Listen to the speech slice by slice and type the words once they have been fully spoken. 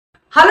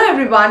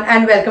everyone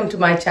and welcome to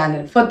my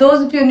channel. For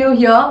those of you new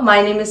here,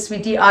 my name is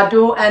Sweetie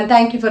Ado and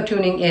thank you for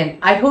tuning in.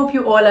 I hope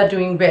you all are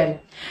doing well.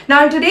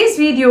 Now in today's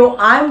video,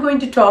 I'm going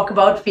to talk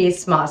about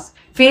face masks.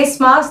 Face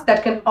masks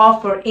that can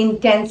offer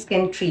intense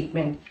skin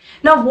treatment.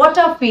 Now what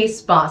are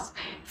face masks?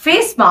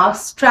 Face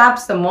mask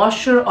traps the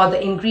moisture or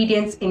the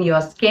ingredients in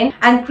your skin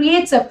and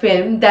creates a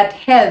film that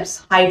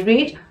helps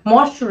hydrate,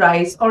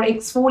 moisturize or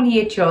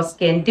exfoliate your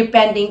skin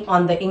depending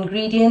on the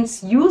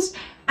ingredients used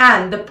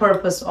and the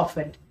purpose of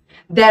it.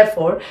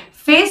 Therefore,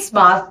 face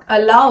masks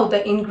allow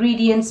the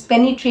ingredients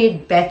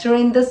penetrate better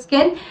in the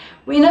skin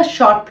in a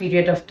short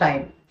period of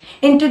time.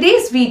 In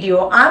today's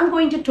video, I'm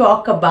going to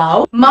talk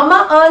about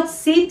MAMAEARTH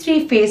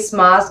C3 face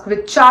mask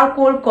with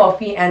charcoal,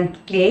 coffee and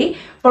clay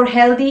for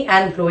healthy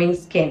and glowing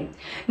skin.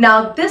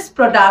 Now this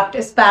product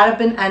is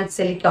paraben and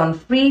silicone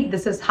free.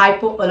 This is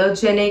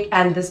hypoallergenic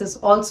and this is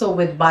also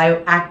with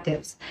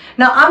bioactives.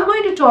 Now I'm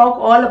going to talk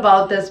all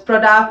about this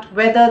product,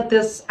 whether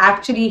this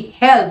actually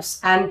helps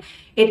and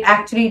it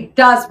actually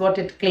does what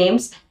it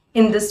claims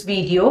in this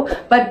video.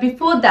 But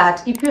before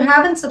that, if you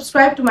haven't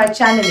subscribed to my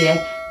channel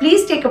yet,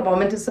 please take a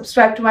moment to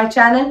subscribe to my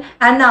channel.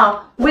 And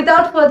now,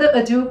 without further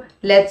ado,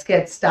 let's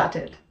get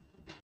started.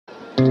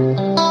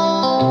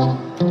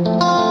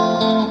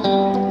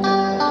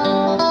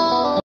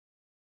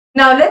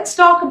 Now let's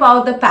talk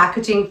about the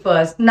packaging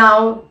first.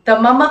 Now the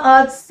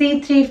MAMAEARTH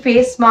C3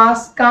 face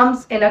mask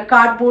comes in a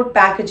cardboard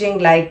packaging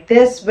like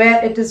this,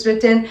 where it is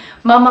written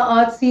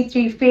MAMAEARTH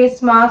C3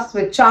 face mask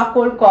with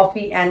charcoal,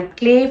 coffee and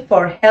clay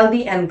for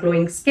healthy and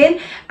glowing skin,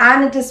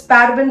 and it is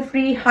paraben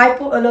free,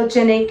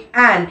 hypoallergenic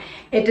and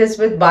it is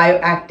with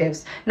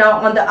bioactives. Now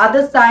on the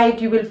other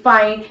side you will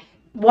find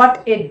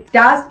what it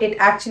does. It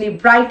actually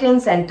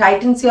brightens and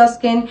tightens your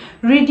skin,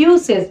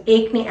 reduces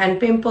acne and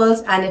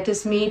pimples, and it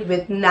is made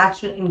with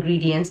natural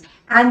ingredients,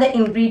 and the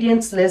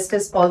ingredients list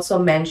is also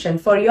mentioned.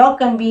 For your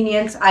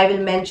convenience, I will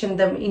mention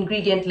the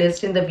ingredient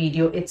list in the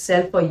video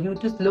itself for you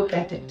to look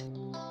at it.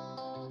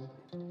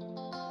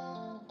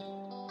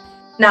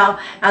 Now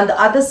on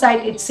the other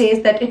side it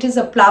says that it is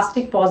a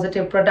plastic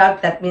positive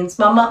product. That means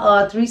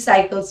MAMAEARTH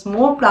recycles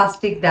more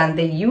plastic than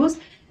they use.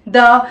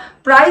 The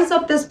price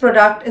of this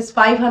product is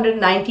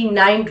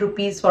 599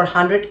 rupees for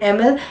 100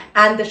 ml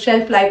and the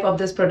shelf life of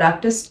this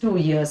product is 2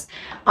 years.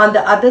 On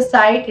the other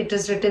side it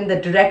is written the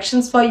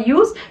directions for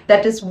use,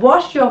 that is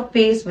wash your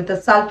face with a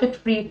sulfate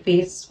free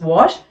face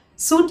wash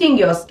suiting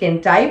your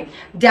skin type,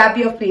 dab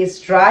your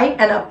face dry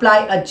and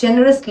apply a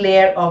generous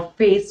layer of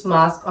face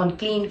mask on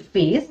clean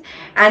face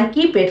and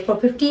keep it for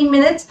 15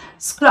 minutes,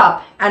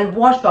 scrub and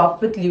wash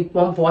off with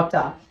lukewarm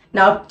water.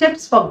 Now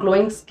tips for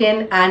glowing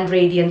skin and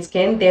radiant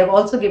skin. They have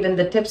also given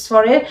the tips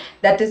for it.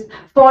 That is,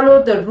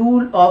 follow the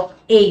rule of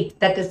 8.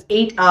 That is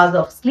 8 hours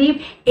of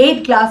sleep,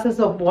 8 glasses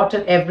of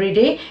water every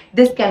day.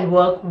 This can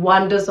work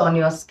wonders on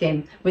your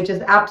skin, which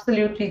is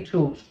absolutely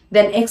true.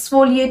 Then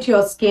exfoliate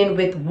your skin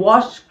with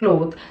washed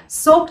cloth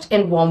soaked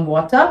in warm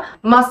water.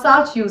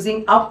 Massage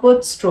using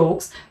upward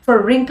strokes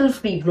for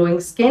wrinkle-free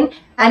glowing skin,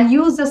 and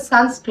use a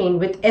sunscreen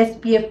with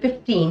SPF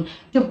 15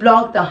 to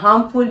block the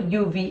harmful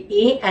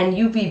UVA and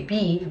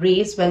UVB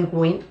rays when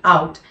going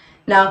out.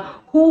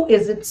 Now, who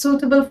is it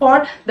suitable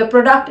for? The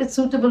product is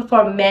suitable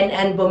for men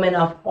and women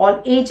of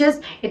all ages.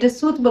 It is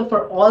suitable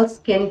for all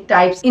skin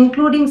types,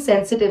 including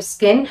sensitive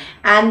skin,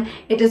 and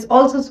it is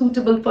also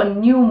suitable for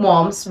new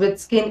moms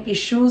with skin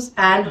issues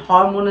and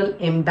hormonal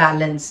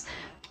imbalance.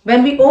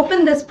 When we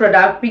open this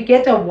product, we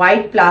get a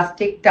white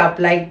plastic tub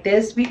like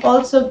this. We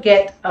also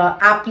get an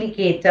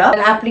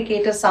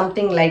applicator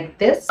something like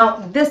this. Now,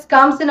 this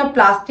comes in a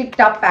plastic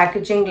tub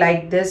packaging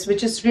like this,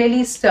 which is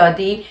really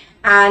sturdy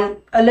and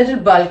a little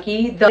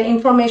bulky. The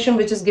information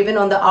which is given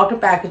on the outer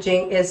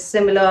packaging is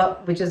similar,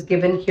 which is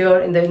given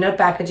here in the inner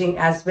packaging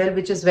as well,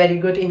 which is very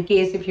good in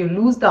case if you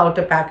lose the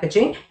outer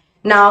packaging.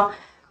 Now,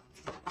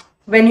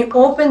 when you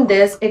open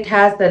this, it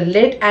has the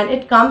lid and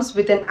it comes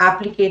with an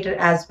applicator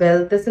as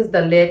well. This is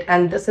the lid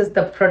and this is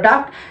the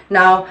product.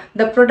 Now,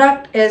 the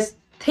product is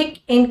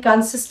thick in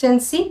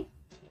consistency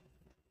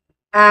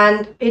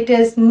and it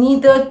is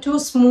neither too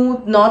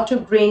smooth nor too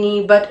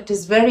grainy, but it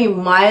is very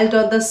mild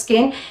on the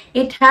skin.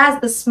 It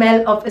has the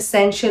smell of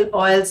essential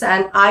oils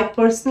and I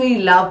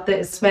personally love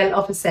the smell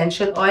of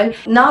essential oil.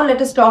 Now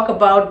let us talk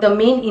about the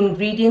main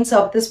ingredients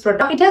of this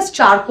product. It has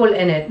charcoal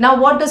in it. Now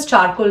what does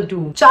charcoal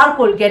do?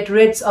 Charcoal gets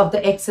rid of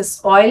the excess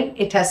oil.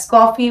 It has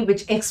coffee,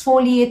 which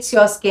exfoliates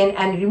your skin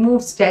and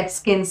removes dead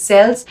skin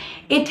cells.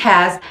 It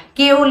has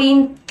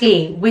kaolin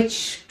clay,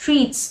 which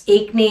treats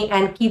acne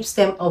and keeps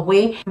them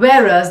away,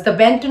 whereas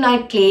the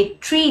bentonite clay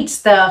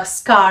treats the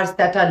scars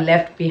that are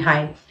left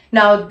behind.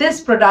 Now this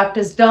product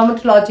is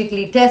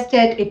dermatologically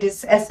tested. It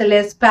is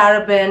SLS,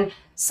 paraben,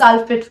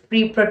 sulfate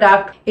free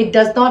product. It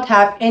does not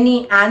have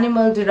any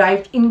animal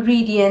derived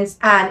ingredients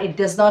and it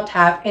does not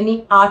have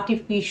any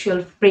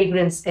artificial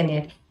fragrance in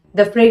it.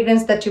 The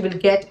fragrance that you will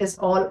get is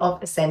all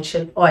of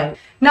essential oil.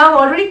 Now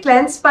I've already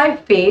cleansed my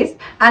face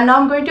and now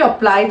I'm going to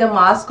apply the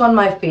mask on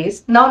my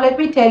face. Now let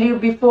me tell you,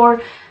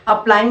 before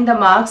applying the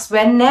mask,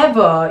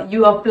 whenever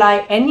you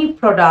apply any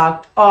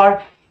product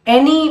or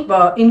any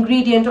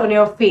ingredient on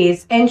your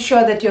face,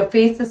 ensure that your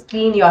face is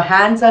clean, your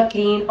hands are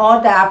clean,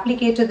 or the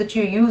applicator that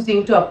you're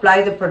using to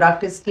apply the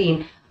product is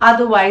clean.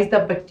 Otherwise, the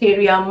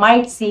bacteria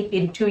might seep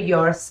into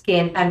your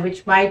skin and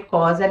which might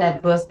cause an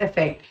adverse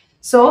effect.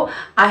 So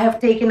I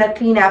have taken a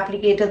clean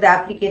applicator, the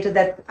applicator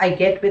that I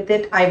get with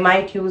it. I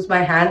might use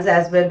my hands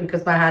as well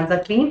because my hands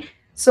are clean.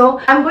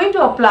 So I'm going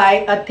to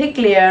apply a thick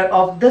layer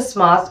of this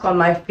mask on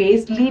my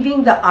face,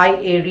 leaving the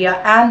eye area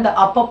and the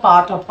upper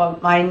part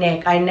of my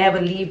neck. I never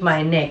leave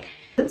my neck.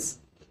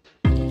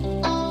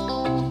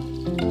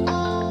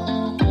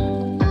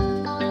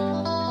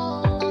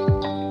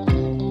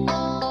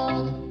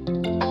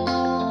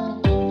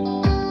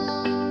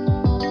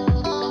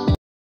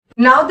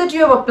 Now that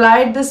you have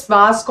applied this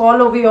mask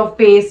all over your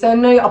face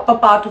and the upper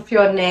part of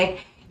your neck,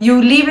 you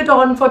leave it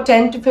on for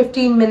 10 to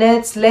 15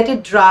 minutes, let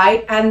it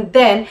dry, and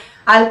then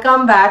I'll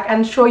come back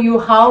and show you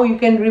how you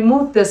can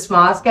remove this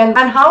mask and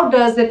how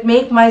does it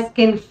make my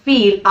skin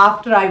feel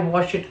after I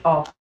wash it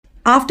off.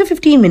 After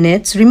 15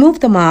 minutes, remove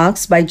the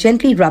marks by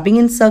gently rubbing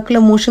in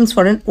circular motions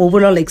for an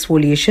overall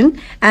exfoliation,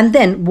 and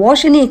then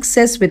wash any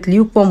excess with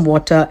lukewarm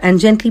water and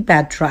gently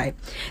pat dry.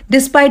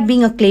 Despite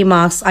being a clay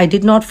mask, I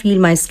did not feel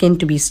my skin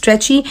to be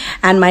stretchy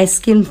and my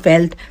skin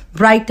felt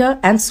brighter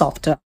and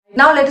softer.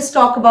 Now let us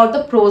talk about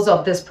the pros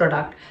of this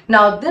product.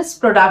 Now this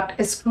product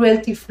is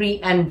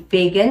cruelty-free and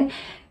vegan.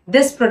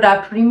 This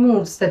product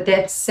removes the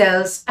dead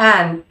cells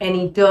and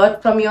any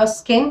dirt from your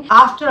skin.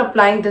 After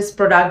applying this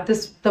product,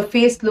 the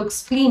face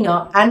looks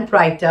cleaner and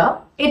brighter.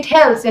 It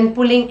helps in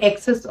pulling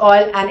excess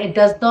oil and it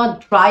does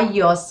not dry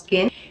your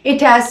skin.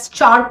 It has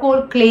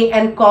charcoal, clay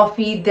and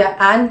coffee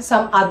and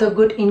some other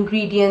good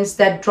ingredients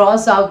that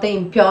draws out the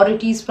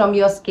impurities from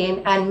your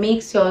skin and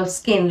makes your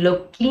skin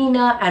look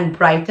cleaner and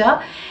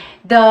brighter.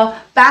 The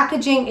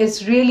packaging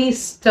is really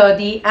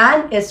sturdy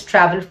and is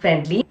travel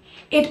friendly.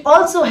 It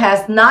also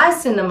has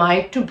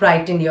niacinamide to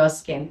brighten your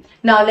skin.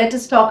 Now let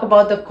us talk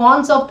about the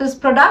cons of this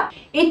product.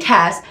 It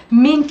has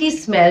minty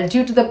smell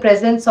due to the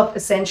presence of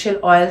essential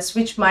oils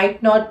which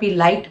might not be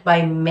liked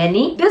by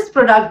many. This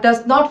product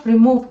does not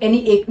remove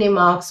any acne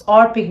marks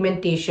or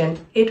pigmentation.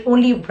 It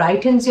only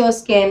brightens your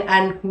skin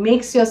and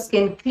makes your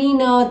skin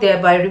cleaner,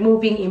 thereby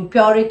removing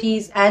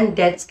impurities and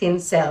dead skin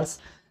cells.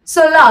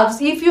 So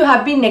loves, if you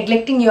have been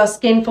neglecting your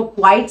skin for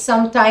quite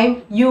some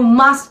time, you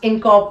must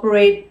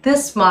incorporate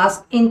this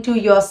mask into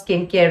your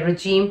skincare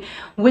regime,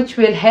 which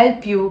will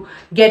help you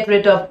get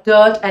rid of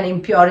dirt and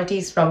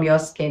impurities from your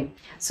skin.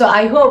 So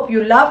I hope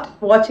you loved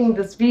watching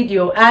this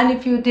video, and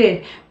if you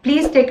did,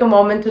 please take a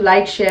moment to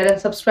like, share and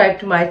subscribe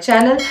to my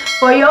channel.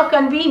 For your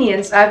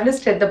convenience, I've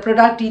listed the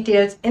product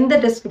details in the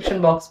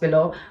description box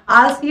below.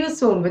 I'll see you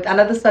soon with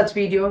another such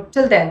video.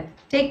 Till then,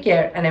 take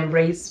care and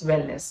embrace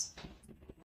wellness.